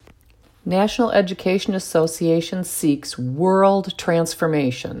National Education Association seeks world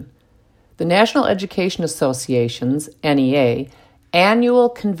transformation. The National Education Association's, NEA, annual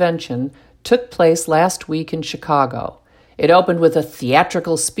convention took place last week in Chicago. It opened with a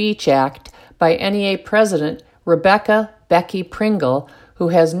theatrical speech act by NEA President Rebecca Becky Pringle, who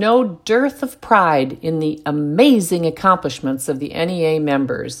has no dearth of pride in the amazing accomplishments of the NEA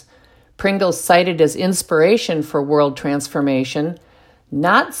members. Pringle cited as inspiration for world transformation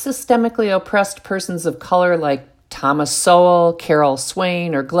not systemically oppressed persons of color like Thomas Sowell, Carol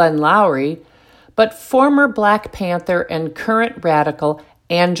Swain, or Glenn Lowry, but former Black Panther and current radical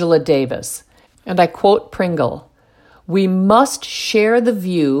Angela Davis. And I quote Pringle, "We must share the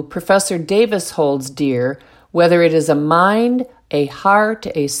view Professor Davis holds dear, whether it is a mind, a heart,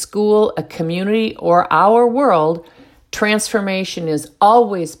 a school, a community, or our world. Transformation is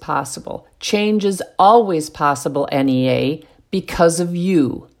always possible. Change is always possible, NEA, because of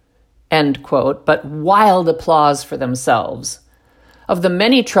you." End quote, but wild applause for themselves. Of the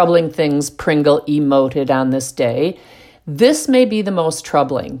many troubling things Pringle emoted on this day, this may be the most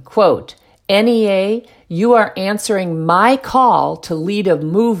troubling. Quote, "NEA, you are answering my call to lead a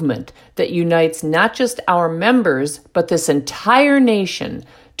movement that unites not just our members, but this entire nation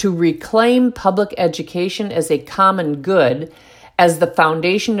to reclaim public education as a common good, as the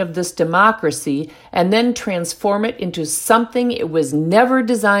foundation of this democracy, and then transform it into something it was never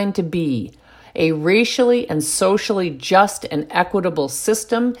designed to be, a racially and socially just and equitable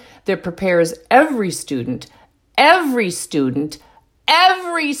system that prepares everyone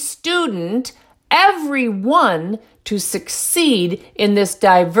to succeed in this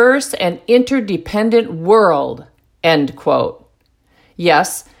diverse and interdependent world." End quote.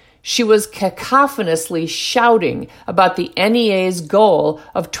 Yes, she was cacophonously shouting about the NEA's goal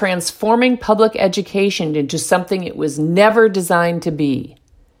of transforming public education into something it was never designed to be.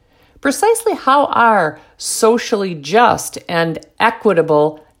 Precisely how are socially just and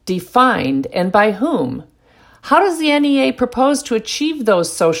equitable defined, and by whom? How does the NEA propose to achieve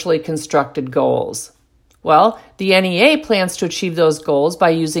those socially constructed goals? Well, the NEA plans to achieve those goals by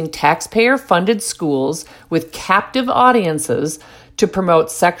using taxpayer-funded schools with captive audiences to promote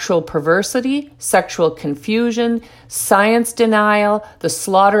sexual perversity, sexual confusion, science denial, the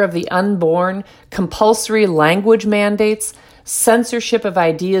slaughter of the unborn, compulsory language mandates, censorship of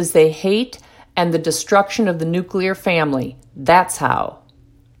ideas they hate, and the destruction of the nuclear family. That's how.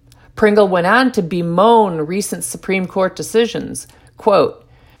 Pringle went on to bemoan recent Supreme Court decisions. Quote,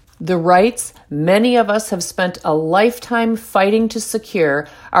 "The rights many of us have spent a lifetime fighting to secure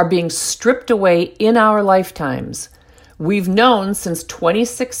are being stripped away in our lifetimes. We've known since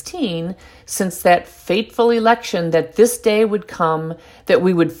 2016, since that fateful election, that this day would come, that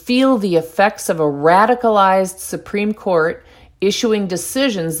we would feel the effects of a radicalized Supreme Court issuing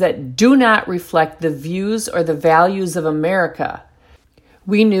decisions that do not reflect the views or the values of America.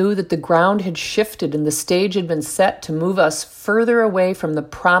 We knew that the ground had shifted and the stage had been set to move us further away from the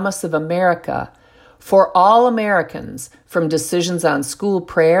promise of America for all Americans, from decisions on school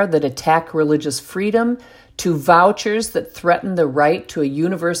prayer that attack religious freedom, to vouchers that threaten the right to a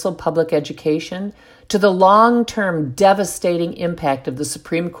universal public education, to the long-term devastating impact of the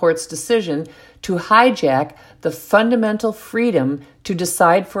Supreme Court's decision to hijack the fundamental freedom to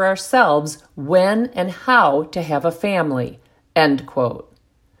decide for ourselves when and how to have a family." End quote.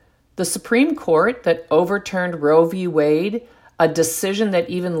 The Supreme Court that overturned Roe v. Wade, a decision that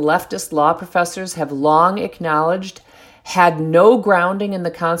even leftist law professors have long acknowledged had no grounding in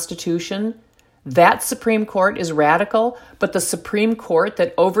the Constitution. That Supreme Court is radical, but the Supreme Court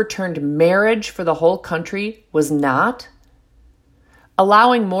that overturned marriage for the whole country was not.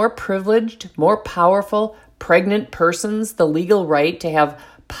 Allowing more privileged, more powerful, pregnant persons the legal right to have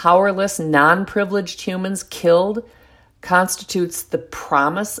powerless, non-privileged humans killed constitutes the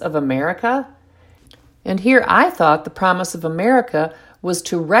promise of America? And here I thought the promise of America was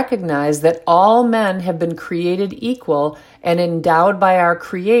to recognize that all men have been created equal and endowed by our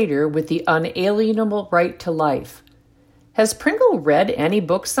Creator with the unalienable right to life. Has Pringle read any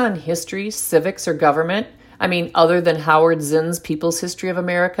books on history, civics, or government? I mean, other than Howard Zinn's People's History of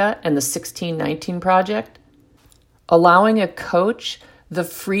America and the 1619 Project? Allowing a coach the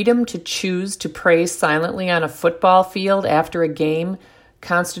freedom to choose to pray silently on a football field after a game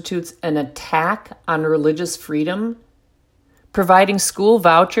constitutes an attack on religious freedom? Providing school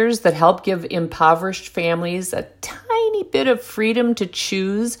vouchers that help give impoverished families a tiny bit of freedom to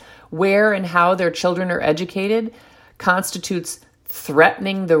choose where and how their children are educated constitutes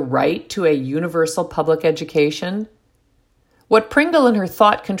threatening the right to a universal public education? What Pringle and her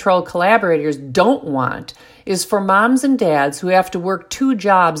thought control collaborators don't want is for moms and dads who have to work 2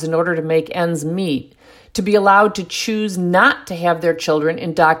 jobs in order to make ends meet to be allowed to choose not to have their children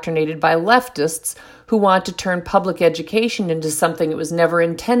indoctrinated by leftists who want to turn public education into something it was never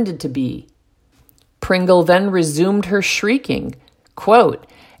intended to be. Pringle then resumed her shrieking, quote,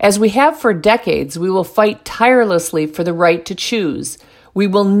 "As we have for decades, we will fight tirelessly for the right to choose. We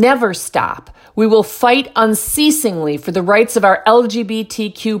will never stop. We will fight unceasingly for the rights of our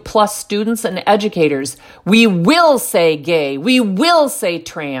LGBTQ plus students and educators. We will say gay. We will say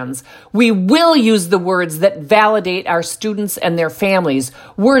trans. We will use the words that validate our students and their families,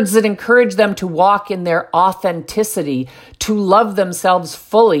 words that encourage them to walk in their authenticity, to love themselves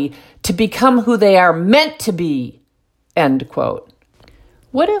fully, to become who they are meant to be." End quote.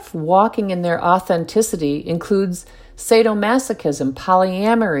 What if walking in their authenticity includes sadomasochism,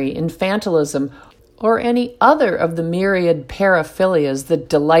 polyamory, infantilism, or any other of the myriad paraphilias that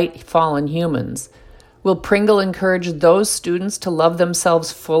delight fallen humans? Will Pringle encourage those students to love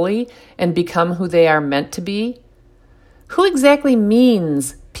themselves fully and become who they are meant to be? Who exactly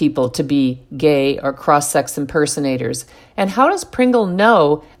means people to be gay or cross-sex impersonators? And how does Pringle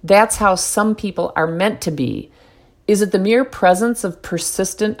know that's how some people are meant to be? Is it the mere presence of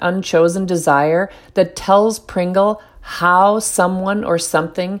persistent, unchosen desire that tells Pringle how someone or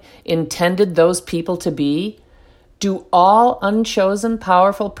something intended those people to be? Do all unchosen,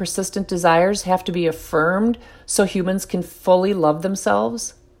 powerful, persistent desires have to be affirmed so humans can fully love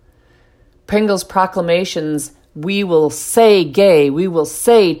themselves? Pringle's proclamations, "We will say gay, we will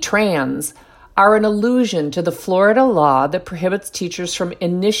say trans," are an allusion to the Florida law that prohibits teachers from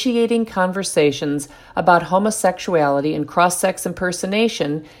initiating conversations about homosexuality and cross-sex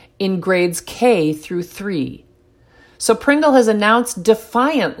impersonation in grades K through 3. So Pringle has announced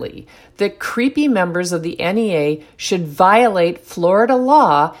defiantly that creepy members of the NEA should violate Florida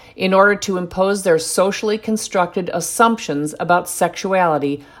law in order to impose their socially constructed assumptions about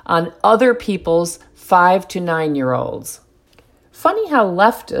sexuality on other people's 5 to 9-year-olds. Funny how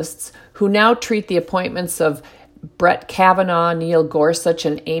leftists, who now treat the appointments of Brett Kavanaugh, Neil Gorsuch,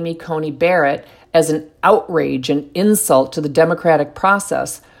 and Amy Coney Barrett as an outrage and insult to the democratic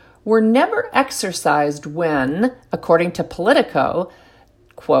process, were never exercised when, according to Politico,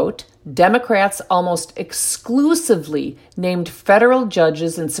 quote, "Democrats almost exclusively named federal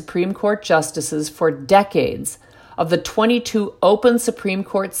judges and Supreme Court justices for decades. Of the 22 open Supreme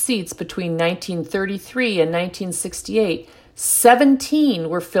Court seats between 1933 and 1968, 17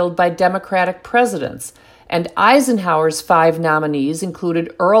 were filled by Democratic presidents, and Eisenhower's 5 nominees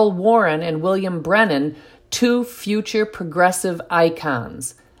included Earl Warren and William Brennan, 2 future progressive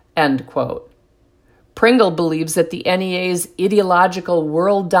icons." End quote. Pringle believes that the NEA's ideological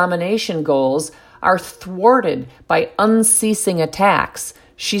world domination goals are thwarted by unceasing attacks.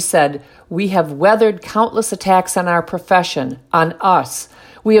 She said, "We have weathered countless attacks on our profession, on us.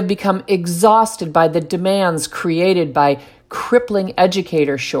 We have become exhausted by the demands created by crippling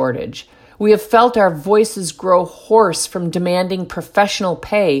educator shortage. We have felt our voices grow hoarse from demanding professional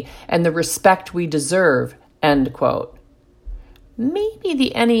pay and the respect we deserve." End quote. Maybe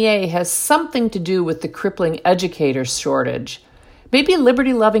the NEA has something to do with the crippling educator shortage. Maybe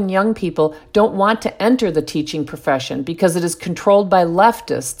liberty-loving young people don't want to enter the teaching profession because it is controlled by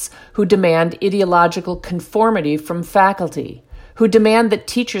leftists who demand ideological conformity from faculty, who demand that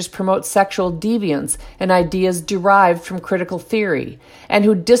teachers promote sexual deviance and ideas derived from critical theory, and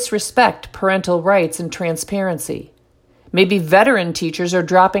who disrespect parental rights and transparency. Maybe veteran teachers are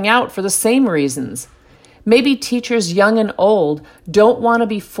dropping out for the same reasons. Maybe teachers young and old don't want to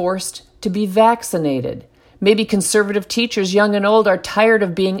be forced to be vaccinated. Maybe conservative teachers young and old are tired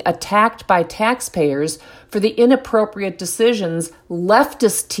of being attacked by taxpayers for the inappropriate decisions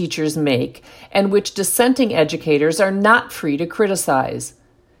leftist teachers make and which dissenting educators are not free to criticize.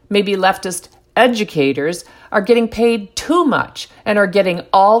 Maybe leftist educators are getting paid too much and are getting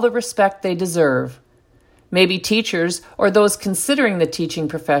all the respect they deserve. Maybe teachers or those considering the teaching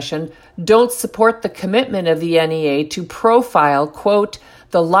profession don't support the commitment of the NEA to profile, quote,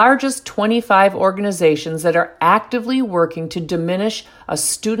 "the largest 25 organizations that are actively working to diminish a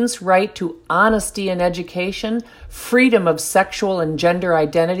student's right to honesty in education, freedom of sexual and gender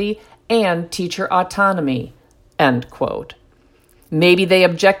identity, and teacher autonomy," end quote. Maybe they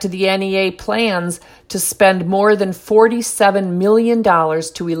object to the NEA plans to spend more than $47 million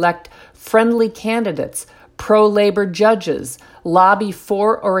to elect friendly candidates, pro-labor judges, lobby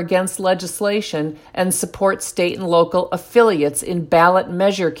for or against legislation, and support state and local affiliates in ballot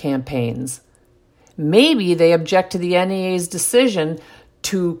measure campaigns. Maybe they object to the NEA's decision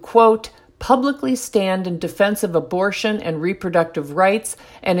to, quote, publicly stand in defense of abortion and reproductive rights,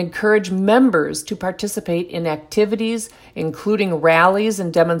 and encourage members to participate in activities including rallies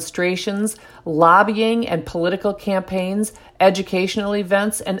and demonstrations, lobbying and political campaigns, educational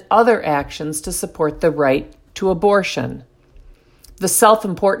events, and other actions to support the right to abortion. The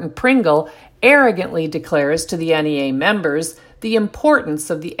self-important Pringle arrogantly declares to the NEA members the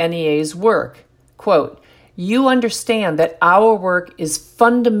importance of the NEA's work. Quote, "You understand that our work is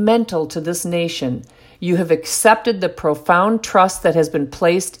fundamental to this nation. You have accepted the profound trust that has been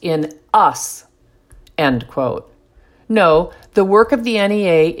placed in us." End quote. No, the work of the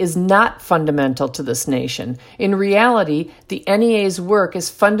NEA is not fundamental to this nation. In reality, the NEA's work is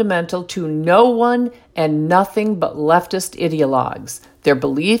fundamental to no one and nothing but leftist ideologues, their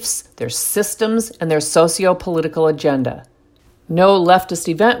beliefs, their systems, and their socio-political agenda. No leftist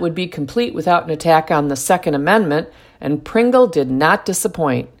event would be complete without an attack on the Second Amendment, and Pringle did not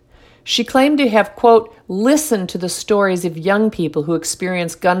disappoint. She claimed to have, quote, listened to the stories of young people who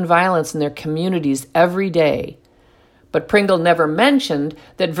experience gun violence in their communities every day. But Pringle never mentioned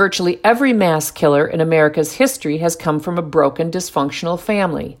that virtually every mass killer in America's history has come from a broken, dysfunctional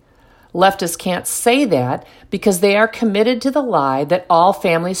family. Leftists can't say that because they are committed to the lie that all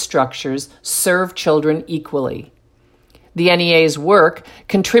family structures serve children equally. The NEA's work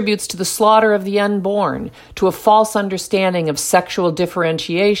contributes to the slaughter of the unborn, to a false understanding of sexual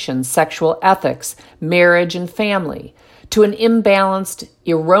differentiation, sexual ethics, marriage, and family, to an imbalanced,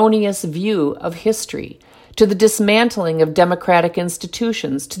 erroneous view of history, to the dismantling of democratic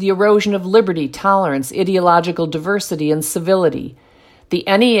institutions, to the erosion of liberty, tolerance, ideological diversity, and civility. The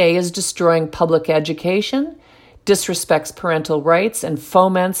NEA is destroying public education, disrespects parental rights, and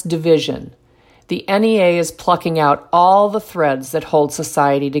foments division. The NEA is plucking out all the threads that hold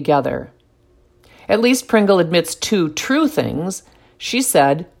society together. At least Pringle admits two true things. She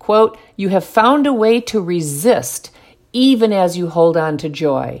said, quote, "You have found a way to resist even as you hold on to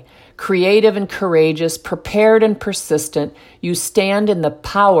joy. Creative and courageous, prepared and persistent, you stand in the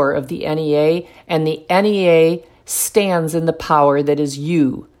power of the NEA, and the NEA stands in the power that is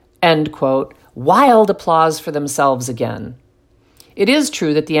you." End quote. Wild applause for themselves again. It is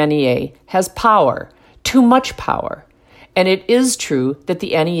true that the NEA has power, too much power. And it is true that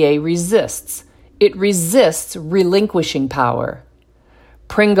the NEA resists. It resists relinquishing power.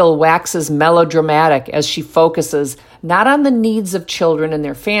 Pringle waxes melodramatic as she focuses not on the needs of children and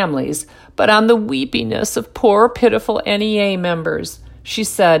their families, but on the weepiness of poor, pitiful NEA members. She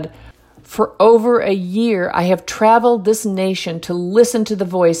said, "For over a year, I have traveled this nation to listen to the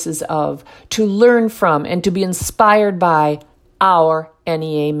voices of, to learn from, and to be inspired by our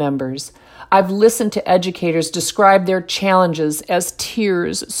NEA members. I've listened to educators describe their challenges as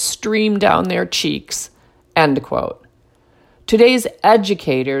tears stream down their cheeks." End quote. Today's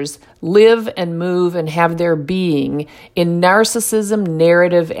educators live and move and have their being in narcissism,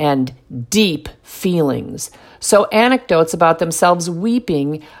 narrative, and deep feelings. So anecdotes about themselves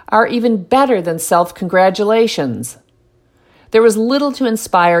weeping are even better than self-congratulations. There was little to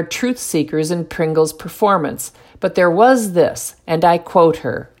inspire truth seekers in Pringle's performance, but there was this, and I quote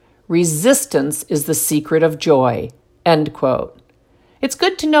her, "Resistance is the secret of joy." End quote. It's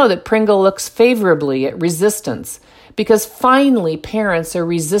good to know that Pringle looks favorably at resistance, because finally parents are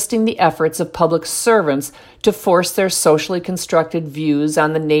resisting the efforts of public servants to force their socially constructed views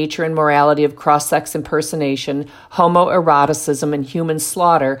on the nature and morality of cross-sex impersonation, homoeroticism, and human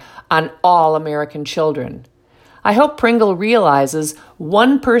slaughter on all American children. I hope Pringle realizes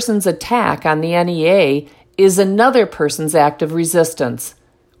one person's attack on the NEA is another person's act of resistance,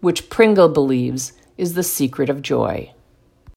 which Pringle believes is the secret of joy.